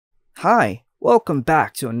Hi, welcome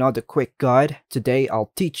back to another quick guide. Today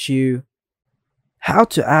I'll teach you how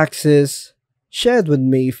to access Shared with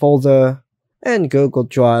Me folder and Google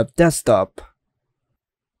Drive desktop.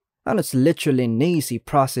 And it's literally an easy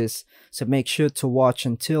process, so make sure to watch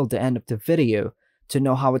until the end of the video to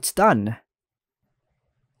know how it's done.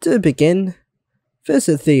 To begin,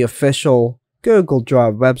 visit the official Google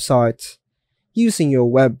Drive website using your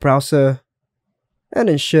web browser and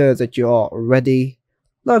ensure that you are already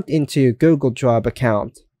logged into your Google Drive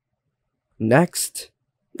account. Next,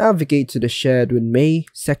 navigate to the Shared with Me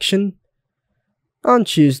section and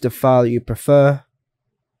choose the file you prefer.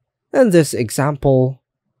 In this example,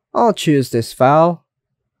 I'll choose this file.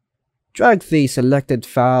 Drag the selected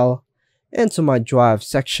file into my Drive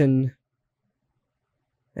section.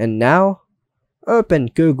 And now, open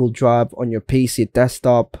Google Drive on your PC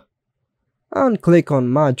desktop and click on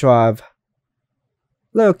My Drive.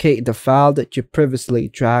 Locate the file that you previously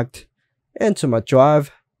dragged into my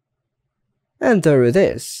drive. And there it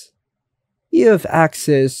is. You have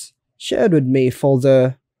accessed Shared with Me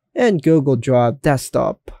folder and Google Drive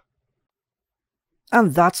desktop.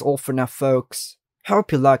 And that's all for now, folks.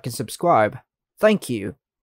 Hope you like and subscribe. Thank you.